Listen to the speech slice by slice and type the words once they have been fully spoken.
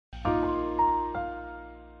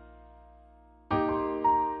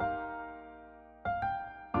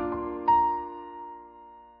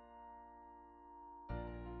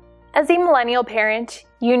As a millennial parent,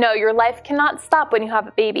 you know your life cannot stop when you have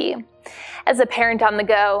a baby. As a parent on the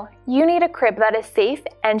go, you need a crib that is safe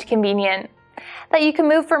and convenient, that you can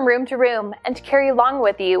move from room to room and carry along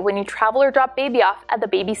with you when you travel or drop baby off at the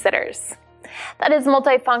babysitter's. That is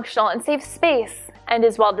multifunctional and safe space and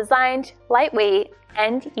is well designed, lightweight,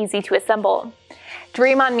 and easy to assemble.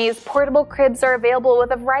 Dream on Me's portable cribs are available with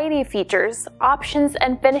a variety of features, options,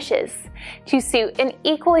 and finishes to suit an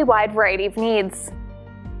equally wide variety of needs.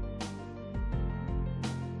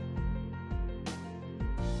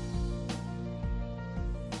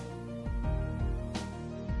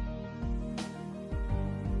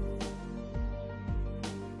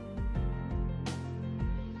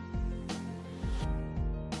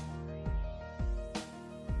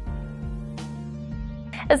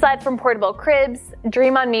 Aside from portable cribs,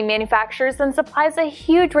 Dream on Me manufactures and supplies a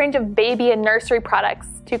huge range of baby and nursery products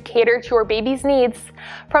to cater to your baby's needs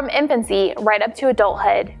from infancy right up to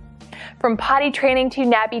adulthood. From potty training to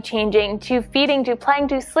nappy changing, to feeding, to playing,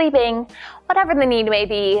 to sleeping, whatever the need may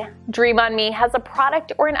be, Dream on Me has a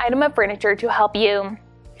product or an item of furniture to help you.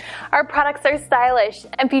 Our products are stylish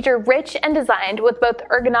and feature rich and designed with both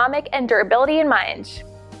ergonomic and durability in mind.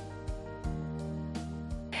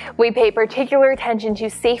 We pay particular attention to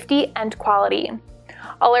safety and quality.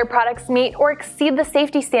 All our products meet or exceed the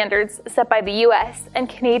safety standards set by the US and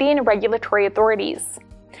Canadian regulatory authorities.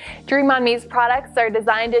 Dream on Me's products are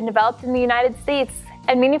designed and developed in the United States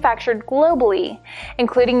and manufactured globally,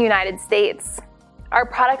 including United States. Our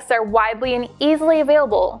products are widely and easily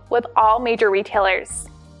available with all major retailers.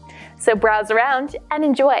 So browse around and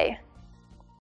enjoy.